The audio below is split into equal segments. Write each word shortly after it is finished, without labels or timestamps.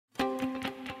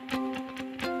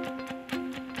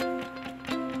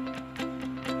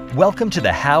Welcome to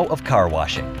the How of Car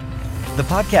Washing, the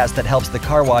podcast that helps the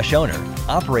car wash owner,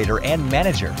 operator, and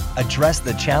manager address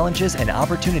the challenges and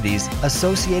opportunities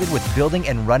associated with building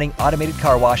and running automated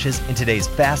car washes in today's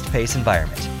fast-paced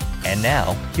environment. And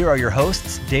now, here are your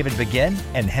hosts, David Begin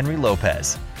and Henry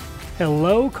Lopez.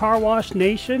 Hello, Car Wash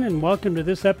Nation, and welcome to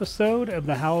this episode of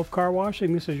the How of Car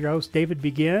Washing. This is your host, David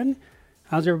Begin.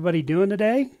 How's everybody doing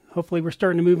today? Hopefully we're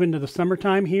starting to move into the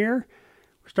summertime here.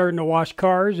 We're starting to wash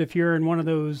cars. If you're in one of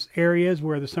those areas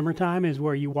where the summertime is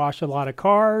where you wash a lot of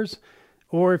cars,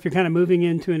 or if you're kind of moving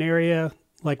into an area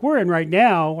like we're in right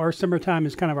now, our summertime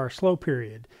is kind of our slow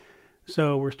period.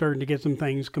 So we're starting to get some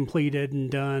things completed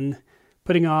and done,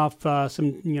 putting off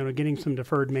getting some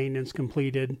deferred maintenance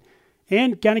completed,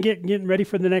 and kind of getting ready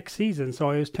for the next season. So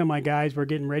I always tell my guys we're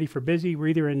getting ready for busy. We're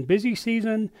either in busy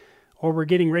season or we're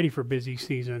getting ready for busy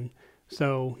season.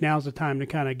 So now's the time to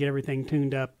kind of get everything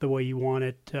tuned up the way you want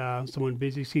it. So when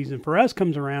busy season for us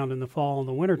comes around in the fall and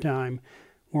the winter time,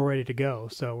 we're ready to go.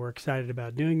 So we're excited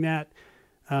about doing that.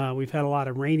 We've had a lot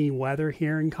of rainy weather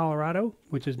here in Colorado,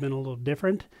 which has been a little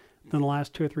different than the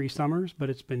last 2 or 3 summers, but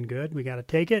it's been good. We got to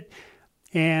take it.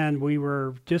 And we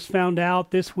were just found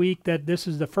out this week that this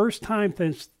is the first time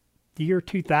since the year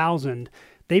 2000,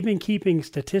 they've been keeping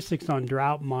statistics on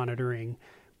drought monitoring.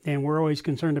 And we're always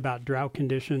concerned about drought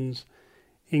conditions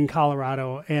in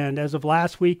Colorado. And as of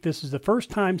last week, this is the first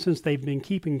time since they've been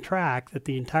keeping track that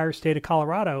the entire state of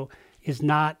Colorado does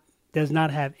not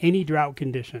have any drought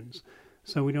conditions.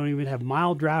 So we don't even have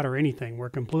mild drought or anything. We're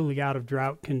completely out of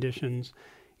drought conditions.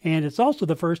 And it's also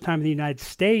the first time in the United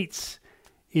States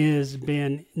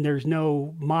there's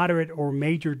no moderate or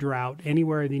major drought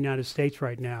anywhere in the United States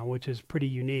right now, which is pretty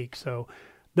unique. So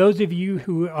those of you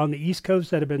who on the East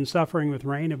Coast that have been suffering with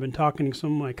rain, I've been talking to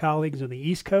some of my colleagues on the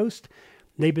East Coast.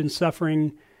 They've been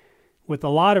suffering with a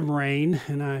lot of rain,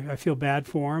 and I feel bad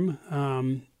for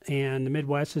them. And the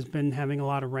Midwest has been having a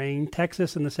lot of rain.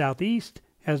 Texas and the Southeast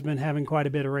has been having quite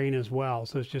a bit of rain as well.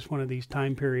 So it's just one of these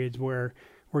time periods where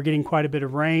we're getting quite a bit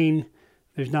of rain.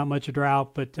 There's not much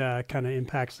drought, but kind of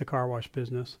impacts the car wash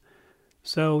business.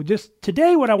 So just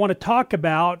today, what I want to talk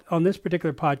about on this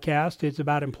particular podcast is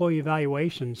about employee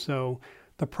evaluation. So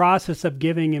the process of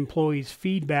giving employees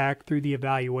feedback through the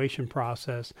evaluation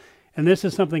process. And this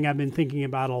is something I've been thinking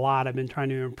about a lot. I've been trying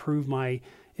to improve my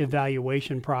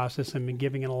evaluation process and been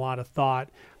giving it a lot of thought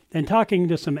and talking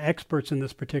to some experts in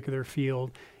this particular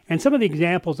field. And some of the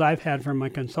examples I've had from my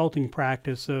consulting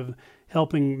practice of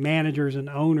helping managers and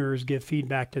owners give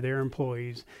feedback to their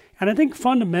employees. And I think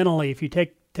fundamentally, if you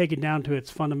take it down to its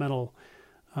fundamental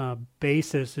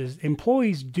basis, is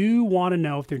employees do want to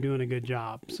know if they're doing a good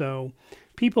job. So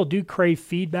people do crave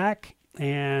feedback.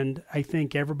 And I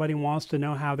think everybody wants to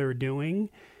know how they're doing.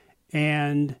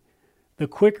 And the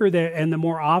quicker and the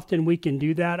more often we can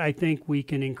do that, I think we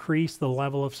can increase the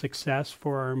level of success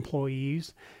for our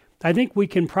employees. I think we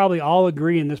can probably all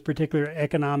agree in this particular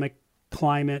economic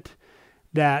climate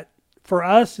that for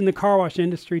us in the car wash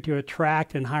industry to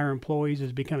attract and hire employees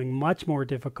is becoming much more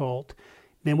difficult.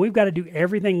 Then we've got to do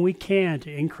everything we can to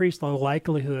increase the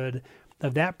likelihood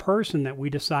of that person that we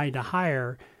decide to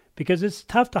hire, because it's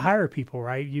tough to hire people,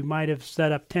 right? You might have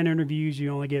set up 10 interviews.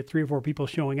 You only get 3 or 4 people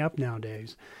showing up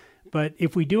nowadays. But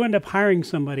if we do end up hiring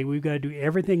somebody, we've got to do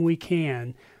everything we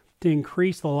can to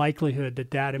increase the likelihood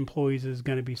that that employee is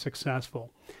going to be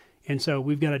successful. And so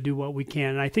we've got to do what we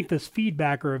can. And I think this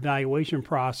feedback or evaluation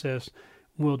process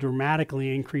will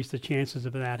dramatically increase the chances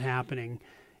of that happening.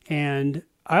 And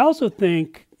I also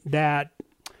think that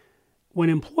when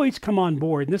employees come on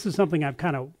board, and this is something I've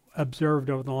kind of observed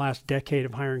over the last decade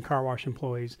of hiring car wash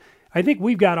employees, I think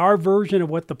we've got our version of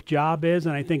what the job is,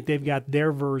 and I think they've got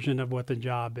their version of what the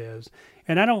job is.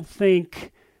 And I don't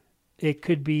think it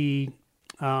could be,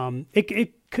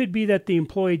 it could be that the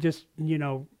employee just,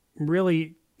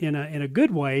 really in a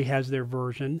good way has their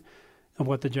version of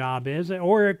what the job is,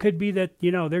 or it could be that,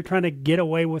 they're trying to get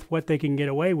away with what they can get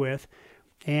away with,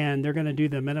 and they're going to do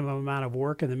the minimum amount of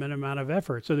work and the minimum amount of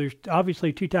effort. So there's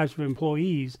obviously 2 types of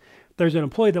employees. There's an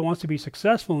employee that wants to be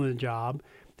successful in the job,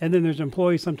 and then there's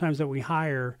employees sometimes that we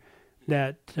hire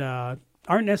that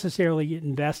aren't necessarily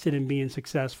invested in being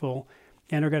successful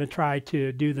and are going to try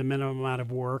to do the minimum amount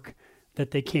of work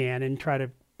that they can and try to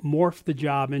morph the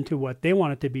job into what they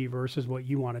want it to be versus what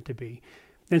you want it to be.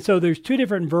 And so there's 2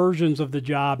 different versions of the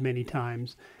job many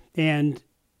times. And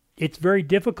it's very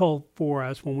difficult for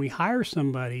us when we hire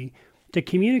somebody to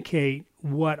communicate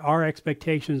what our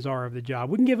expectations are of the job.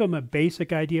 We can give them a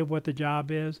basic idea of what the job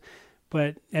is,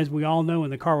 but as we all know in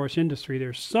the car wash industry,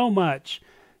 there's so much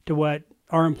to what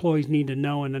our employees need to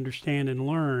know and understand and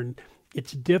learn.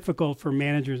 It's difficult for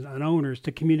managers and owners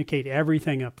to communicate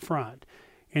everything up front.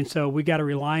 And so we got to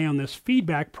rely on this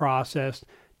feedback process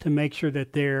to make sure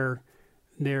that they're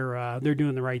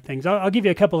doing the right things. I'll give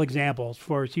you a couple examples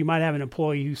for us. You might have an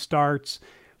employee who starts,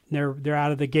 they're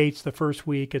out of the gates the first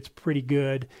week, it's pretty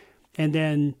good. And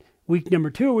then week number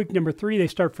 2, week number 3, they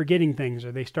start forgetting things,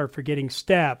 or they start forgetting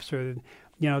steps, or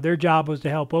their job was to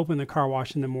help open the car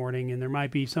wash in the morning, and there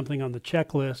might be something on the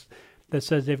checklist that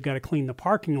says they've got to clean the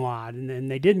parking lot, and then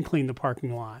they didn't clean the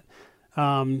parking lot.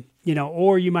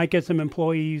 Or you might get some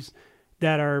employees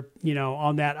that are,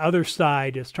 on that other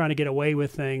side is trying to get away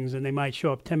with things, and they might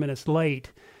show up 10 minutes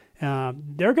late.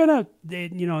 They're going to,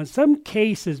 in some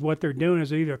cases, what they're doing is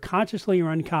they're either consciously or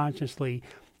unconsciously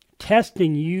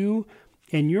testing you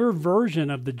and your version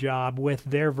of the job with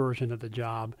their version of the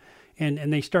job.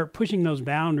 And they start pushing those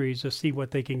boundaries to see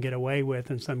what they can get away with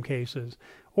in some cases.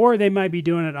 Or they might be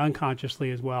doing it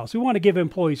unconsciously as well. So we want to give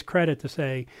employees credit to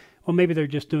say, well, maybe they're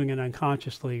just doing it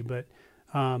unconsciously, but,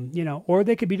 or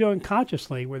they could be doing it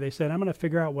consciously, where they said, I'm going to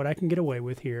figure out what I can get away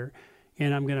with here,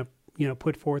 and I'm going to,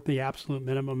 put forth the absolute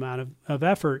minimum amount of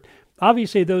effort.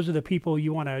 Obviously, those are the people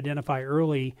you want to identify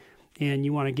early, and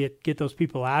you want to get those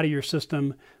people out of your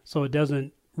system so it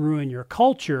doesn't ruin your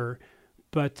culture,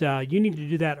 but you need to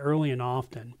do that early and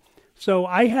often. So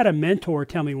I had a mentor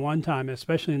tell me one time,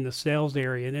 especially in the sales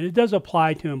area, and it does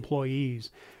apply to employees,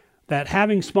 that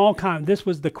having this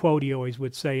was the quote he always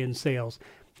would say in sales,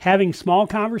 having small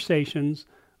conversations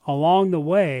along the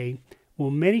way will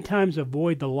many times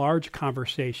avoid the large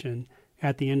conversation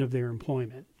at the end of their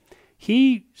employment.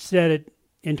 He said it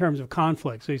in terms of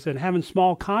conflict. So he said having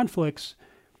small conflicts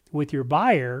with your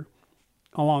buyer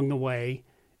along the way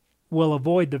will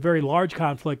avoid the very large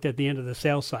conflict at the end of the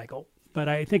sales cycle. But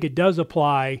I think it does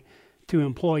apply to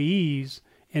employees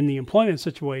in the employment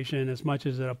situation as much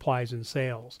as it applies in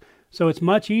sales. So it's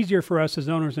much easier for us as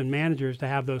owners and managers to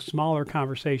have those smaller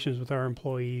conversations with our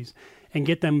employees and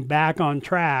get them back on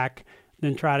track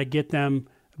than try to get them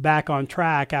back on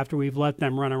track after we've let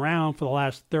them run around for the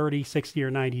last 30, 60,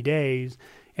 or 90 days,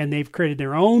 and they've created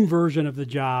their own version of the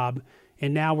job,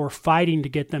 and now we're fighting to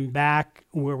get them back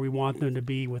where we want them to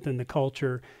be within the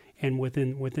culture and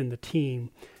within the team.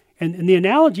 And the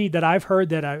analogy that I've heard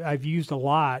that I've used a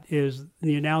lot is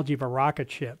the analogy of a rocket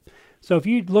ship. So if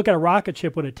you look at a rocket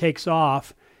ship when it takes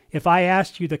off, if I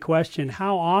asked you the question,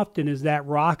 how often is that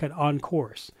rocket on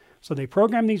course? So they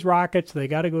program these rockets, they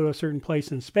got to go to a certain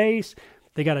place in space,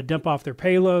 they got to dump off their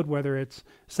payload, whether it's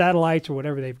satellites or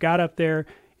whatever they've got up there,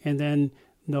 and then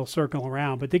they'll circle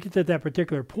around. But to get to that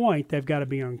particular point, they've got to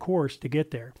be on course to get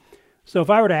there. So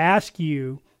if I were to ask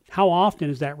you, how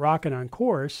often is that rocket on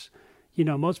course?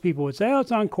 Most people would say,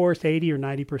 it's on course 80 or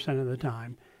 90% of the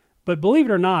time. But believe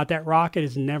it or not, that rocket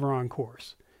is never on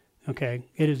course. Okay?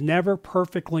 It is never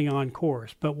perfectly on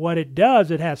course. But what it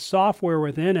does, it has software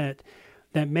within it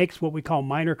that makes what we call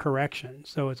minor corrections.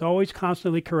 So it's always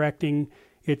constantly correcting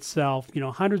itself,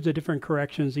 hundreds of different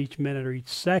corrections each minute or each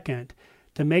second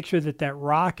to make sure that that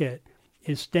rocket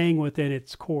is staying within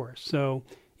its course. So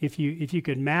if you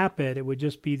could map it, it would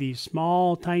just be these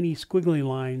small, tiny squiggly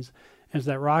lines as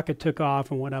that rocket took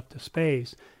off and went up to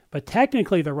space. But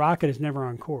technically, the rocket is never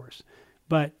on course.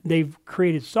 But they've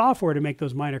created software to make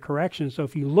those minor corrections. So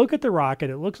if you look at the rocket,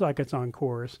 it looks like it's on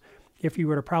course. If you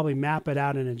were to probably map it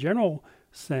out in a general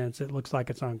sense, it looks like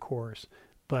it's on course.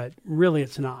 But really,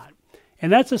 it's not.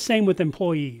 And that's the same with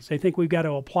employees. I think we've got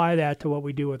to apply that to what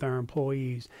we do with our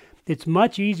employees. It's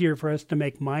much easier for us to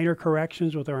make minor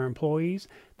corrections with our employees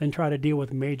than try to deal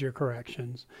with major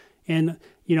corrections. And,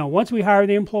 once we hire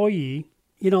the employee,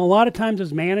 a lot of times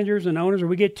as managers and owners,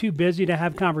 we get too busy to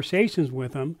have conversations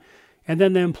with them. And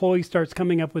then the employee starts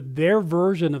coming up with their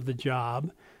version of the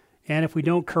job. And if we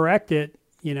don't correct it,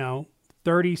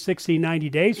 30, 60, 90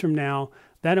 days from now,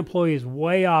 that employee is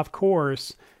way off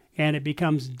course. And it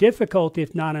becomes difficult,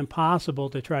 if not impossible,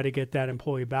 to try to get that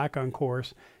employee back on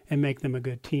course and make them a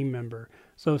good team member.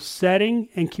 So setting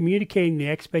and communicating the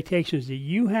expectations that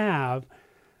you have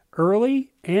early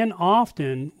and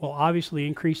often will obviously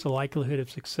increase the likelihood of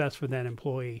success for that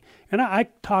employee. And I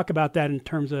talk about that in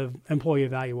terms of employee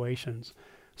evaluations.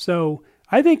 So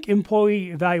I think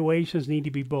employee evaluations need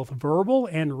to be both verbal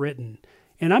and written.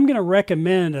 And I'm going to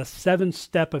recommend a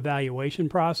 7-step evaluation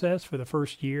process for the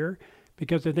first year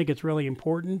because I think it's really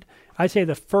important. I say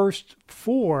the first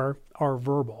 4 are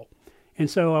verbal. And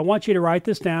so I want you to write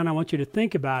this down. I want you to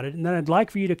think about it. And then I'd like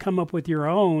for you to come up with your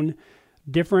own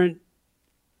different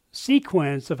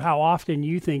sequence of how often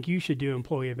you think you should do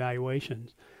employee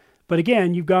evaluations. But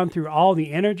again, you've gone through all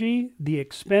the energy, the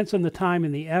expense, and the time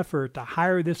and the effort to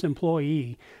hire this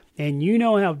employee. And you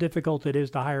know how difficult it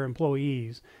is to hire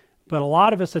employees. But a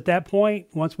lot of us at that point,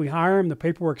 once we hire them, the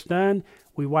paperwork's done,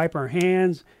 we wipe our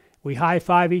hands, we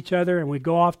high-five each other, and we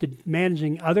go off to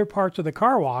managing other parts of the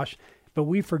car wash. But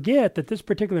we forget that this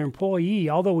particular employee,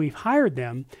 although we've hired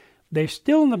them, they're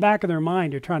still in the back of their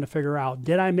mind, they're trying to figure out,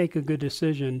 did I make a good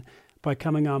decision by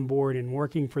coming on board and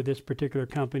working for this particular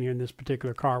company or in this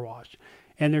particular car wash?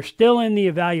 And they're still in the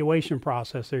evaluation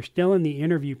process. They're still in the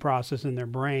interview process in their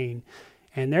brain.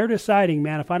 And they're deciding,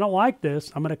 man, if I don't like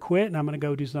this, I'm going to quit and I'm going to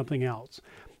go do something else.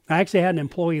 I actually had an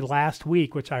employee last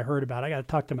week, which I heard about. I got to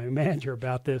talk to my manager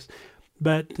about this.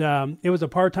 But it was a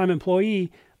part-time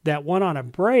employee that went on a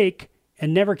break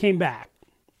and never came back.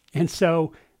 And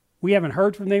so we haven't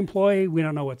heard from the employee. We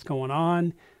don't know what's going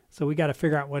on. So we got to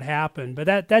figure out what happened.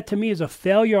 But that to me is a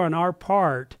failure on our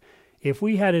part if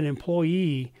we had an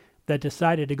employee that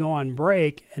decided to go on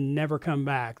break and never come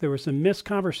back. There were some missed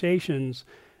conversations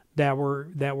that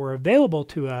were available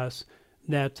to us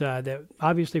that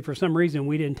obviously for some reason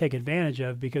we didn't take advantage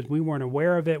of because we weren't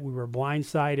aware of it. We were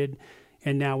blindsided.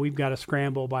 And now we've got to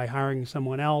scramble by hiring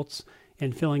someone else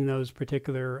and filling those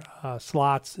particular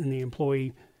slots in the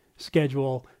employee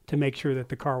schedule to make sure that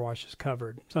the car wash is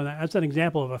covered. So that's an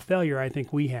example of a failure I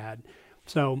think we had.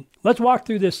 So let's walk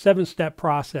through this 7-step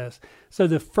process. So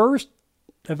the first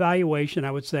evaluation,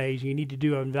 I would say, is you need to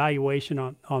do an evaluation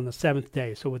on the 7th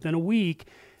day. So within a week,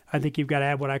 I think you've got to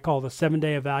have what I call the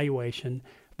 7-day evaluation.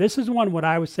 This is one what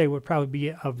I would say would probably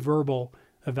be a verbal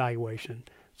evaluation.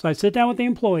 So I sit down with the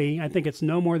employee. I think it's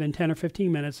no more than 10 or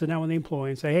 15 minutes. Sit down with the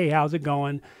employee and say, hey, how's it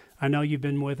going? I know you've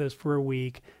been with us for a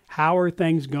week. How are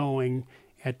things going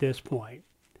at this point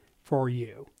for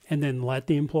you? And then let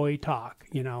the employee talk,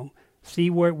 see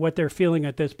what they're feeling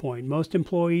at this point. Most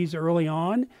employees early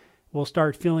on will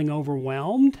start feeling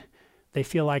overwhelmed. They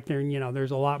feel like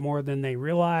there's a lot more than they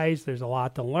realize. There's a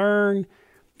lot to learn.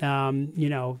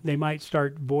 They might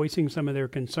start voicing some of their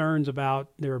concerns about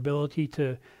their ability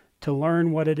to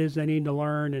learn what it is they need to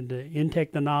learn and to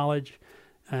intake the knowledge.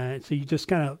 So you just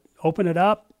kind of open it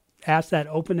up, ask that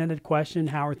open-ended question,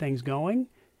 how are things going?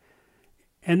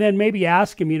 And then maybe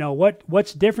ask them,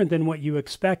 what's different than what you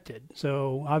expected?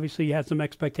 So obviously you had some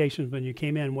expectations when you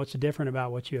came in. What's different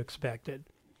about what you expected?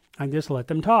 And just let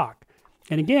them talk.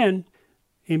 And again,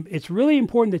 it's really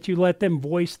important that you let them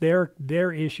voice their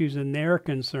issues and their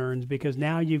concerns, because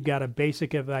now you've got a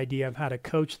basic idea of how to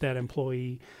coach that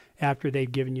employee after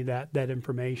they've given you that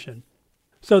information.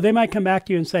 So they might come back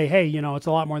to you and say, hey, it's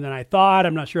a lot more than I thought.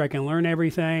 I'm not sure I can learn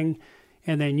everything.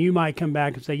 And then you might come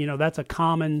back and say, that's a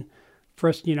common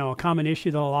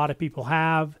issue that a lot of people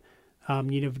have.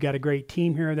 You've got a great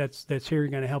team here that's here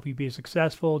going to help you be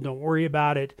successful. Don't worry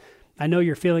about it. I know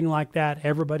you're feeling like that.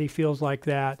 Everybody feels like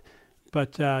that.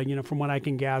 But, from what I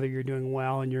can gather, you're doing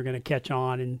well and you're going to catch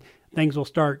on and things will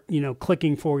start,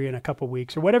 clicking for you in a couple of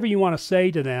weeks or whatever you want to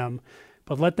say to them.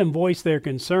 But let them voice their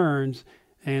concerns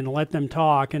and let them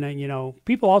talk. And,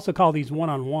 people also call these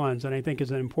one-on-ones, and I think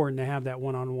it's important to have that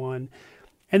one-on-one.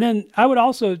 And then I would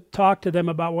also talk to them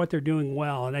about what they're doing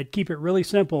well. And I'd keep it really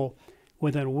simple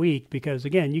within a week because,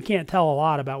 again, you can't tell a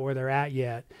lot about where they're at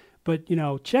yet. But,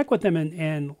 check with them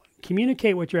and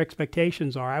communicate what your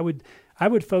expectations are. I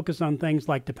would focus on things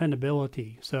like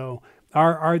dependability. So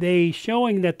are they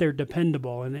showing that they're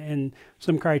dependable? And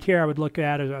some criteria I would look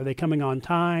at is, are they coming on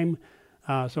time?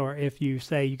 So if you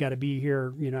say you got to be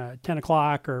here, at 10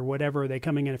 o'clock or whatever, are they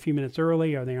coming in a few minutes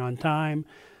early? Are they on time?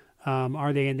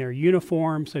 Are they in their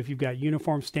uniform? So if you've got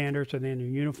uniform standards, are they in their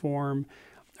uniform?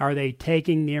 Are they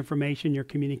taking the information you're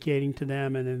communicating to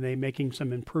them and are they making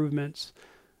some improvements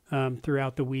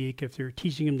throughout the week? If you're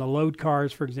teaching them to load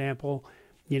cars, for example,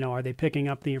 are they picking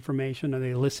up the information? Are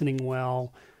they listening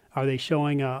well? Are they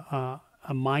showing a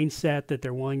mindset that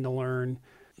they're willing to learn?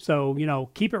 So,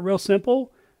 keep it real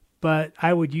simple. But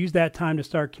I would use that time to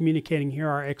start communicating, here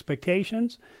are our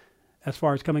expectations as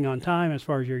far as coming on time, as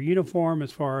far as your uniform,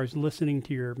 as far as listening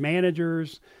to your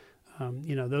managers,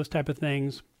 those type of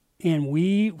things. And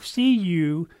we see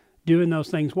you doing those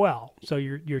things well. So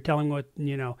you're telling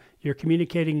you're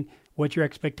communicating what your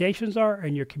expectations are,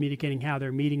 and you're communicating how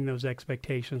they're meeting those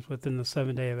expectations within the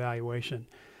 7-day evaluation.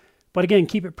 But again,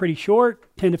 keep it pretty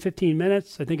short, 10 to 15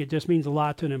 minutes. I think it just means a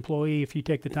lot to an employee if you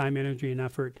take the time, energy, and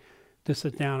effort to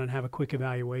sit down and have a quick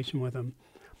evaluation with them.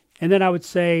 And then I would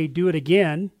say do it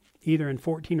again, either in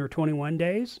 14 or 21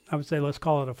 days. I would say let's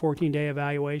call it a 14-day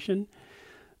evaluation.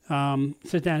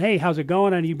 Sit down, hey, how's it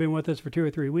going? I know you've been with us for 2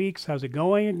 or 3 weeks. How's it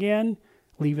going again?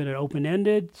 Leave it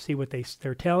open-ended. See what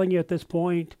they're telling you at this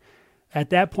point.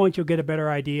 At that point, you'll get a better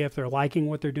idea if they're liking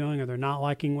what they're doing or they're not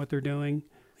liking what they're doing.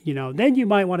 Then you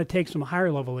might want to take some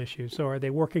higher level issues. So are they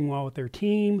working well with their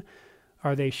team?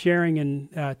 Are they sharing in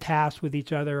tasks with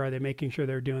each other? Are they making sure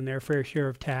they're doing their fair share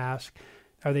of tasks?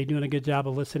 Are they doing a good job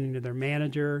of listening to their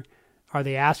manager? Are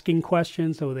they asking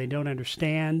questions so they don't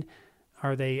understand?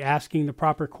 Are they asking the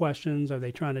proper questions? Are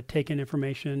they trying to take in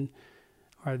information?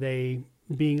 Are they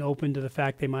being open to the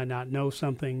fact they might not know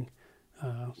something?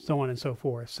 So on and so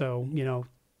forth. So,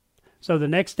 so the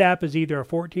next step is either a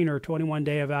 14 or a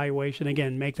 21-day evaluation.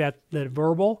 Again, make that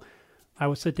verbal. I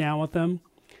would sit down with them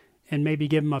and maybe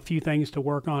give them a few things to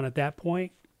work on at that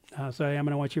point. So I'm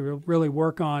going to want you to really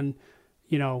work on,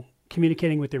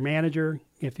 communicating with your manager.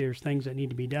 If there's things that need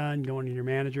to be done, going to your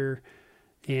manager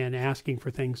and asking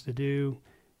for things to do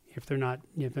if they're not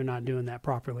doing that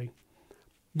properly.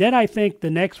 Then I think the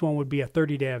next one would be a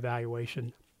 30-day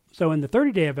evaluation. So in the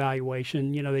 30-day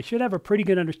evaluation, they should have a pretty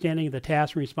good understanding of the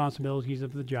tasks and responsibilities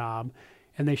of the job,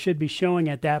 and they should be showing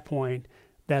at that point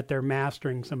that they're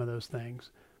mastering some of those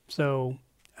things. So,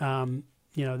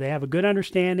 they have a good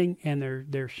understanding, and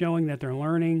they're showing that they're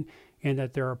learning and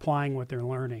that they're applying what they're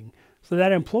learning. So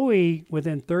that employee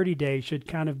within 30 days should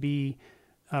kind of be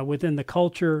within the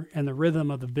culture and the rhythm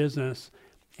of the business,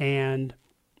 and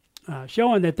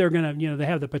showing that they're going to, they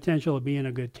have the potential of being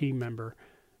a good team member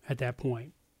at that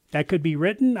point. That could be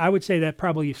written. I would say that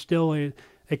probably still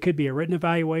it could be a written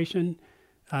evaluation.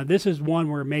 This is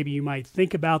one where maybe you might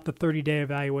think about the 30-day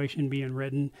evaluation being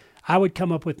written. I would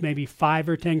come up with maybe 5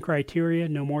 or 10 criteria,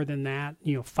 no more than that.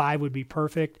 5 would be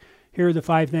perfect. Here are the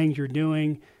 5 things you're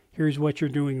doing. Here's what you're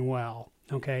doing well.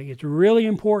 Okay, it's really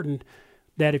important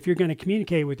that if you're going to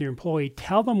communicate with your employee,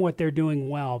 tell them what they're doing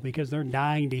well, because they're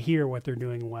dying to hear what they're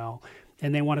doing well,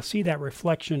 and they want to see that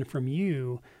reflection from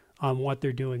you on what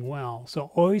they're doing well.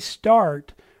 So always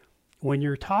start when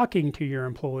you're talking to your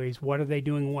employees, what are they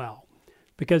doing well?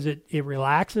 Because it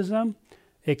relaxes them.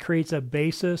 It creates a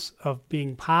basis of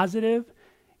being positive.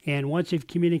 And once you've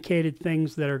communicated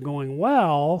things that are going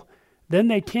well, then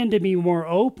they tend to be more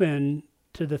open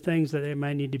to the things that they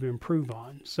might need to improve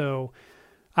on. So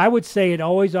I would say it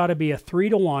always ought to be a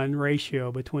 3-to-1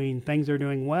 ratio between things they're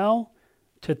doing well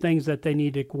to things that they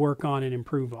need to work on and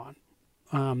improve on.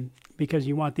 Because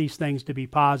you want these things to be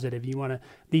positive. You want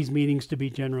these meetings to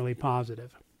be generally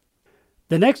positive.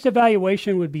 The next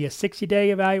evaluation would be a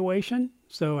 60-day evaluation.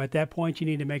 So at that point, you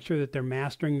need to make sure that they're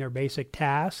mastering their basic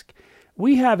task.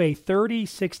 We have a 30,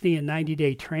 60, and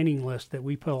 90-day training list that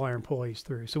we put all our employees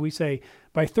through. So we say,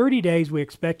 by 30 days, we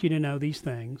expect you to know these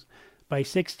things. By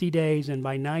 60 days and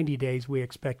by 90 days, we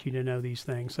expect you to know these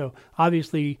things. So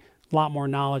obviously, a lot more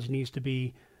knowledge needs to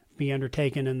be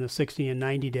undertaken in the 60 and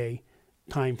 90-day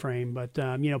time frame. But,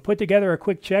 put together a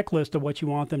quick checklist of what you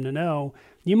want them to know.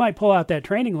 You might pull out that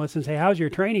training list and say, how's your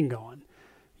training going?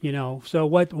 So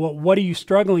what are you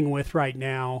struggling with right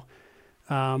now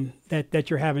that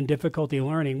you're having difficulty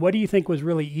learning? What do you think was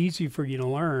really easy for you to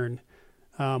learn?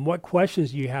 What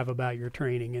questions do you have about your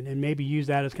training? And maybe use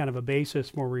that as kind of a basis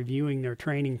for reviewing their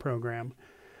training program.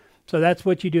 So that's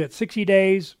what you do at 60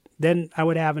 days. Then I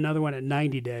would have another one at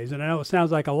 90 days. And I know it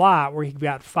sounds like a lot where you've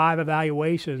got 5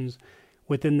 evaluations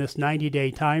within this 90-day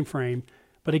time frame.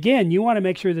 But again, you want to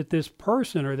make sure that this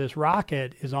person or this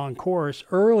rocket is on course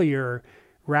earlier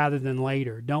rather than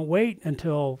later. Don't wait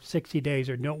until 60 days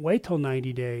or don't wait till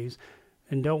 90 days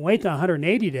and don't wait till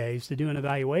 180 days to do an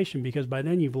evaluation, because by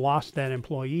then you've lost that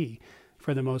employee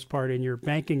for the most part and you're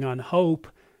banking on hope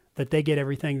that they get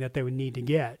everything that they would need to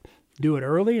get. Do it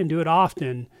early and do it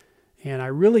often, and I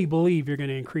really believe you're going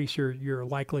to increase your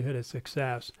likelihood of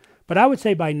success. But I would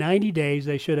say by 90 days,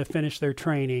 they should have finished their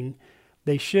training.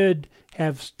 They should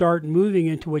have start moving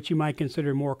into what you might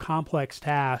consider more complex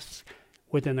tasks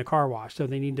within the car wash. So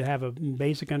they need to have a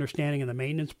basic understanding of the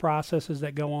maintenance processes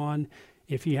that go on.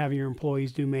 If you have your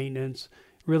employees do maintenance,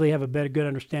 really have a good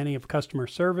understanding of customer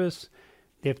service.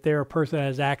 If they're a person that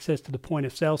has access to the point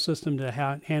of sale system to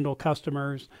handle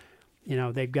customers,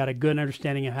 they've got a good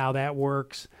understanding of how that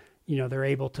works. They're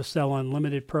able to sell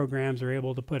unlimited programs. They're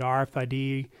able to put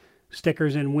RFID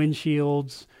stickers in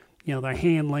windshields. They're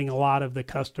handling a lot of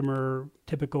the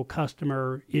typical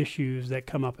customer issues that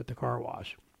come up at the car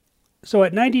wash. So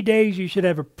at 90 days, you should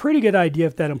have a pretty good idea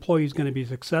if that employee is going to be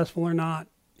successful or not,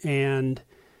 and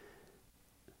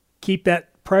keep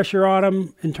that pressure on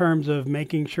them in terms of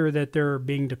making sure that they're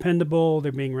being dependable,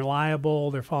 they're being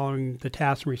reliable, they're following the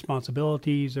tasks and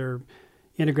responsibilities, they're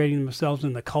integrating themselves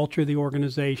in the culture of the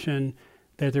organization,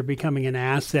 that they're becoming an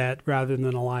asset rather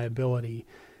than a liability.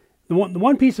 The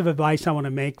one piece of advice I want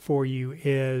to make for you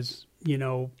is,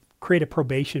 create a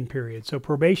probation period. So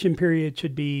probation period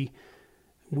should be,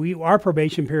 our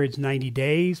probation period is 90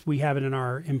 days. We have it in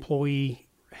our employee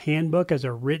handbook as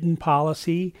a written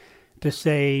policy to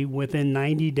say within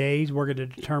 90 days, we're going to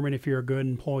determine if you're a good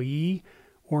employee.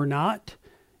 or not.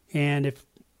 And if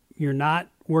you're not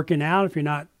working out, if you're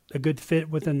not a good fit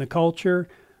within the culture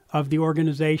of the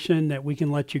organization, that we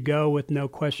can let you go with no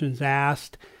questions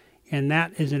asked. And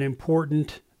that is an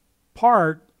important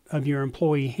part of your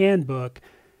employee handbook,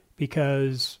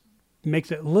 because it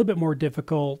makes it a little bit more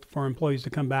difficult for employees to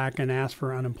come back and ask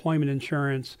for unemployment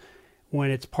insurance when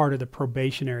it's part of the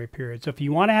probationary period. So if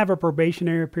you want to have a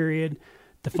probationary period,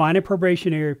 define a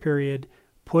probationary period,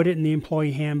 put it in the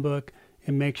employee handbook,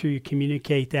 and make sure you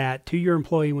communicate that to your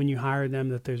employee when you hire them,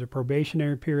 that there's a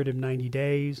probationary period of 90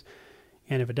 days.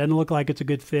 And if it doesn't look like it's a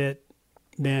good fit,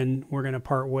 then we're going to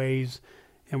part ways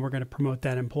and we're going to promote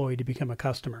that employee to become a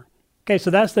customer. Okay,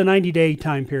 so that's the 90-day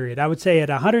time period. I would say at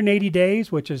 180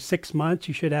 days, which is 6 months,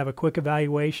 you should have a quick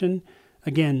evaluation.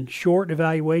 Again, short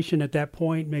evaluation at that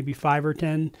point, maybe 5 or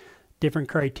 10 different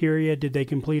criteria. Did they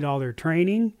complete all their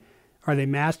training? Are they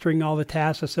mastering all the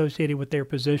tasks associated with their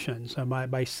position? So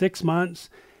by 6 months,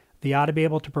 they ought to be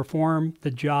able to perform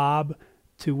the job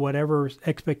to whatever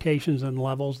expectations and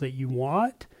levels that you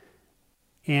want.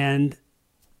 And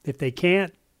if they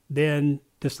can't, then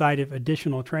decide if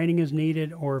additional training is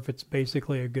needed or if it's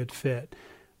basically a good fit.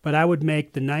 But I would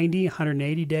make the 90,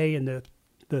 180 day and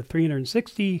the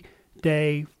 360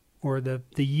 day or the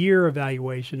year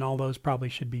evaluation. All those probably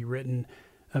should be written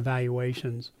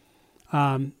evaluations.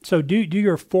 So do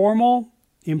your formal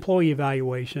employee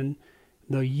evaluation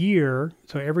the year.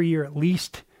 So every year at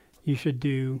least you should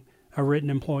do a written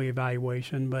employee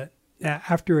evaluation. But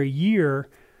after a year,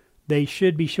 they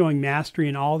should be showing mastery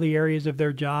in all the areas of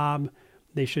their job.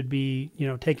 They should be,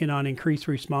 taking on increased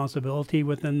responsibility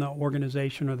within the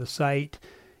organization or the site.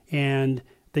 And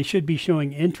they should be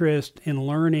showing interest in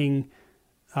learning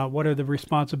what are the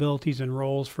responsibilities and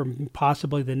roles from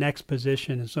possibly the next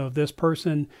position. And so if this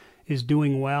person is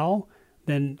doing well,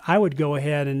 then I would go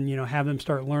ahead and, have them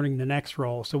start learning the next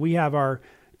role. So we have our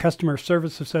customer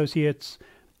service associates.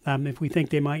 If we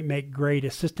think they might make great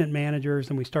assistant managers,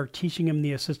 then we start teaching them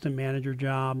the assistant manager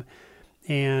job,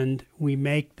 and we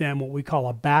make them what we call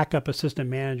a backup assistant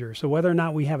manager. So whether or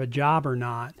not we have a job or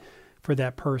not for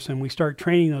that person, we start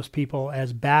training those people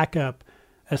as backup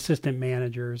assistant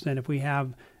managers. And if we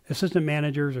have assistant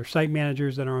managers or site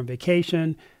managers that are on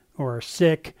vacation or are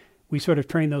sick, we sort of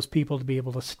train those people to be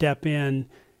able to step in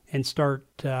and start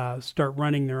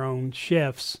running their own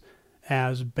shifts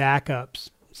as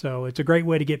backups. So it's a great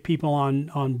way to get people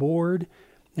on board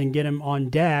and get them on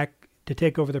deck to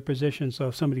take over their position. So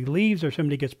if somebody leaves or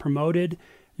somebody gets promoted,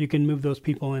 you can move those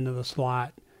people into the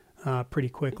slot pretty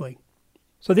quickly.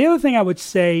 So the other thing I would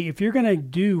say, if you're going to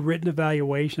do written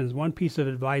evaluations, one piece of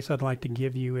advice I'd like to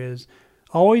give you is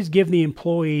always give the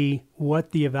employee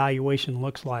what the evaluation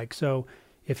looks like. So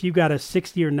if you've got a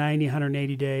 60 or 90,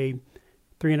 180 day,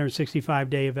 365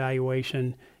 day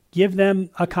evaluation, give them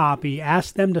a copy,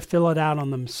 ask them to fill it out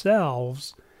on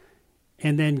themselves,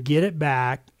 and then get it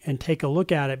back and take a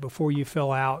look at it before you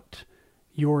fill out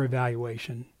your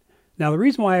evaluation. Now, the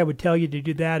reason why I would tell you to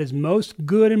do that is most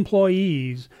good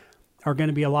employees are going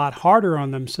to be a lot harder on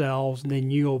themselves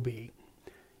than you'll be.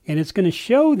 And it's going to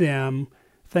show them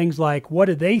things like, what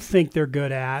do they think they're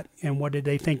good at and what do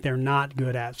they think they're not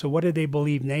good at? So what do they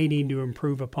believe they need to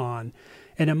improve upon?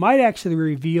 And it might actually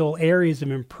reveal areas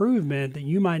of improvement that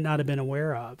you might not have been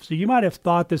aware of. So you might have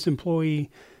thought this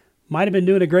employee might have been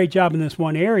doing a great job in this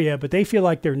one area, but they feel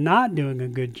like they're not doing a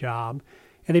good job,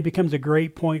 and it becomes a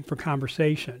great point for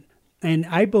conversation. And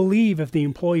I believe if the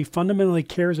employee fundamentally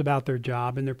cares about their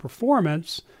job and their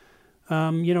performance, they're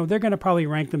going to probably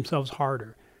rank themselves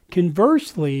harder.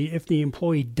 Conversely, if the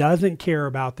employee doesn't care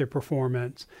about their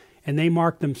performance and they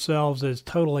mark themselves as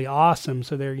totally awesome,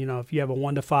 so they're, if you have a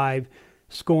 1 to 5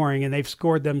 scoring and they've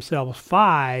scored themselves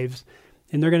 5s,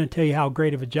 and they're going to tell you how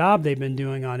great of a job they've been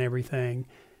doing on everything,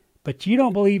 but you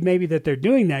don't believe maybe that they're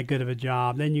doing that good of a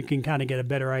job, then you can kind of get a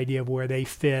better idea of where they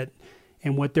fit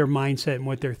and what their mindset and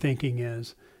what their thinking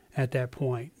is at that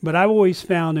point. But I've always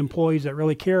found employees that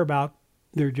really care about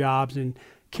their jobs and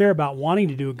care about wanting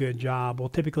to do a good job will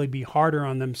typically be harder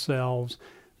on themselves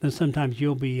than sometimes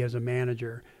you'll be as a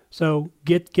manager. So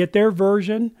get their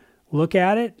version, look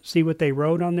at it, see what they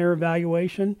wrote on their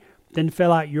evaluation, then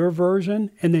fill out your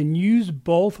version, and then use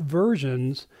both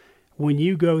versions when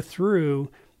you go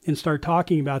through and start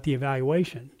talking about the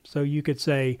evaluation. So you could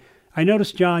say, I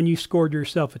noticed, John, you scored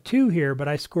yourself a 2 here, but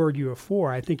I scored you a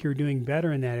 4. I think you're doing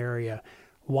better in that area.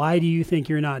 Why do you think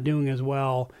you're not doing as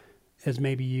well as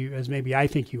maybe I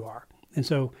think you are? And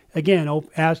so again,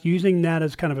 using that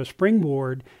as kind of a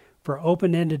springboard for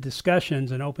open-ended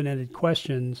discussions and open-ended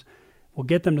questions will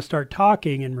get them to start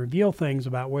talking and reveal things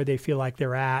about where they feel like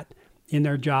they're at in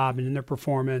their job and in their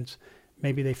performance.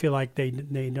 Maybe they feel like they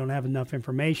don't have enough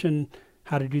information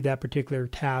how to do that particular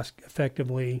task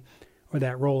effectively or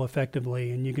that role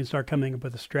effectively, and you can start coming up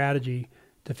with a strategy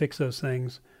to fix those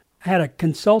things. I had a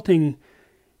consulting,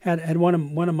 had one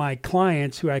of my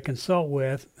clients who I consult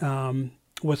with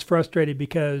was frustrated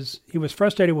because he was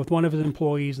frustrated with one of his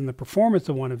employees and the performance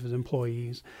of one of his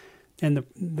employees, and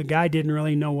the guy didn't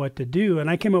really know what to do. And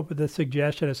I came up with a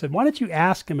suggestion. I said, why don't you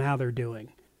ask him how they're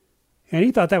doing? And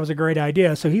he thought that was a great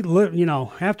idea. So he,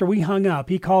 after we hung up,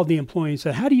 he called the employee and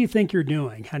said, how do you think you're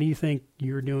doing? How do you think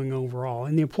you're doing overall?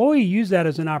 And the employee used that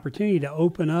as an opportunity to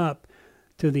open up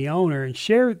to the owner and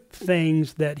share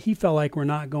things that he felt like were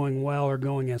not going well or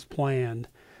going as planned.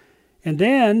 And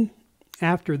then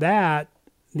after that,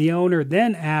 the owner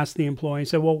then asked the employee and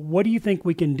said, well, what do you think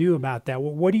we can do about that?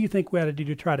 Well, what do you think we ought to do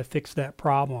to try to fix that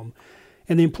problem?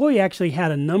 And the employee actually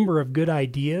had a number of good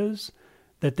ideas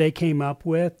that they came up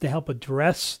with to help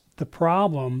address the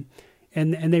problem.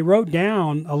 And they wrote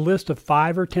down a list of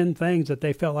 5 or 10 things that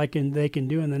they felt like they can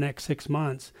do in the next 6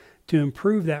 months to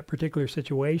improve that particular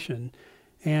situation.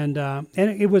 And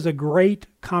it was a great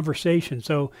conversation.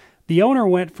 So the owner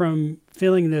went from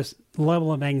feeling this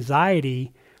level of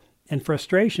anxiety and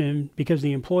frustration because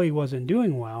the employee wasn't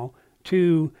doing well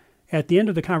to, at the end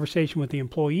of the conversation with the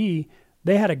employee,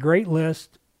 they had a great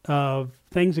list of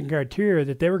things and criteria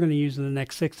that they were going to use in the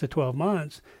next 6 to 12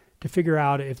 months to figure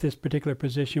out if this particular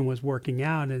position was working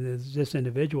out and if this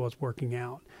individual is working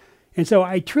out. And so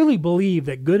I truly believe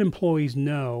that good employees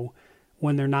know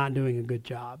when they're not doing a good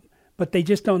job, but they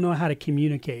just don't know how to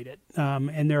communicate it,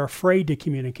 and they're afraid to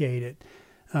communicate it.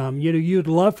 You'd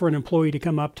love for an employee to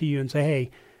come up to you and say,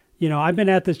 hey, I've been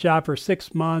at this job for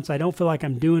 6 months. I don't feel like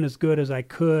I'm doing as good as I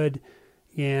could,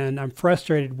 and I'm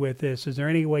frustrated with this. Is there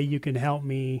any way you can help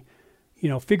me,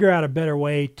 figure out a better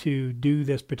way to do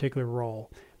this particular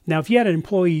role? Now, if you had an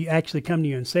employee actually come to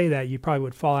you and say that, you probably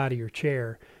would fall out of your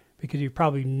chair because you've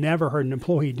probably never heard an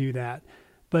employee do that.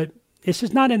 But it's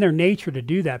just not in their nature to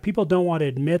do that. People don't want to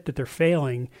admit that they're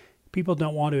failing. People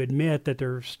don't want to admit that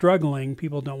they're struggling.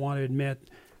 People don't want to admit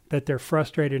that they're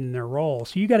frustrated in their role.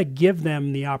 So you got to give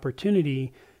them the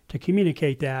opportunity to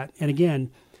communicate that. And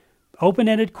again,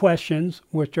 open-ended questions,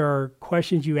 which are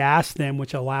questions you ask them,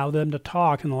 which allow them to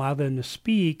talk and allow them to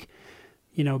speak,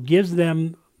 gives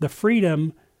them the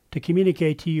freedom to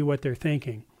communicate to you what they're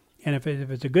thinking. And if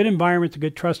it's a good environment, it's a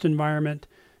good trust environment,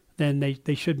 then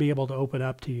they should be able to open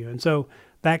up to you. And so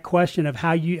that question of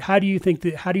how do you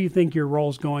think your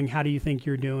role's going? How do you think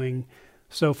you're doing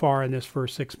so far in this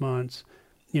first 6 months?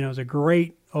 Is a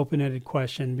great open-ended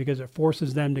question because it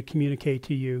forces them to communicate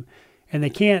to you. And they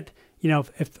can't,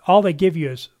 if all they give you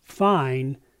is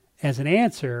fine as an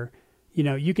answer,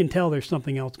 you can tell there's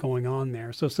something else going on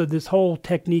there. So this whole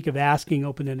technique of asking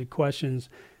open-ended questions,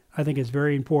 I think is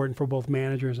very important for both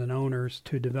managers and owners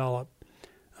to develop.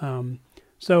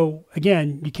 So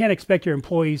again, you can't expect your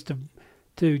employees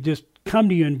to just come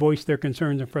to you and voice their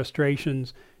concerns and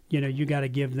frustrations. You got to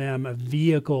give them a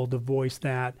vehicle to voice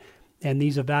that. And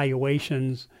these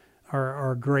evaluations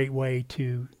are a great way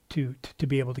to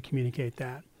be able to communicate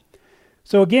that.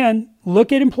 So again,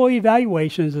 look at employee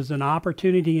evaluations as an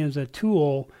opportunity, as a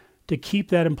tool to keep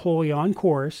that employee on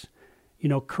course,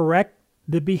 correct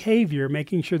the behavior,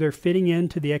 making sure they're fitting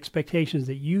into the expectations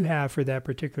that you have for that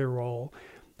particular role,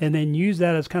 and then use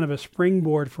that as kind of a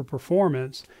springboard for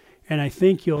performance. And I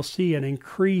think you'll see an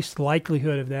increased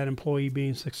likelihood of that employee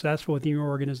being successful within your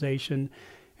organization.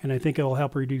 And I think it'll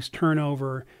help reduce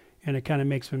turnover, and it kind of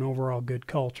makes an overall good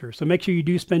culture. So make sure you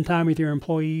do spend time with your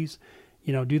employees,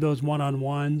 do those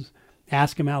one-on-ones,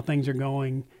 ask them how things are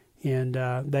going. And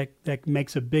that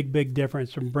makes a big, big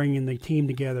difference from bringing the team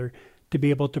together to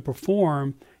be able to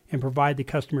perform and provide the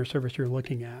customer service you're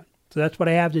looking at. So that's what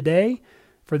I have today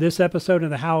for this episode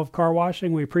of The How of Car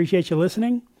Washing. We appreciate you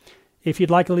listening. If you'd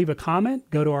like to leave a comment,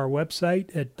 go to our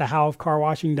website at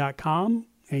thehowofcarwashing.com,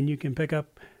 and you can pick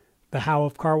up The How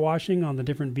of Car Washing on the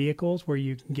different vehicles where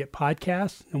you can get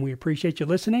podcasts. And we appreciate you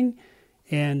listening.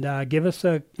 And give us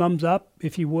a thumbs up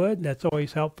if you would. That's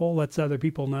always helpful. Lets other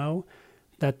people know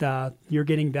that you're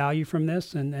getting value from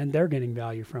this and they're getting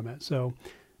value from it. So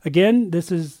again,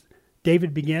 this is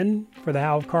David Begin for The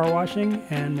How of Car Washing,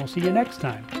 and we'll see you next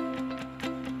time.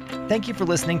 Thank you for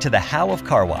listening to The How of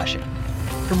Car Washing.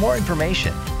 For more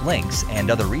information, links,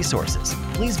 and other resources,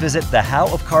 please visit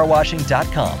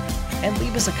thehowofcarwashing.com and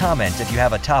leave us a comment if you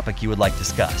have a topic you would like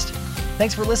discussed.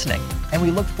 Thanks for listening, and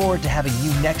we look forward to having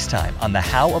you next time on The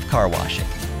How of Car Washing.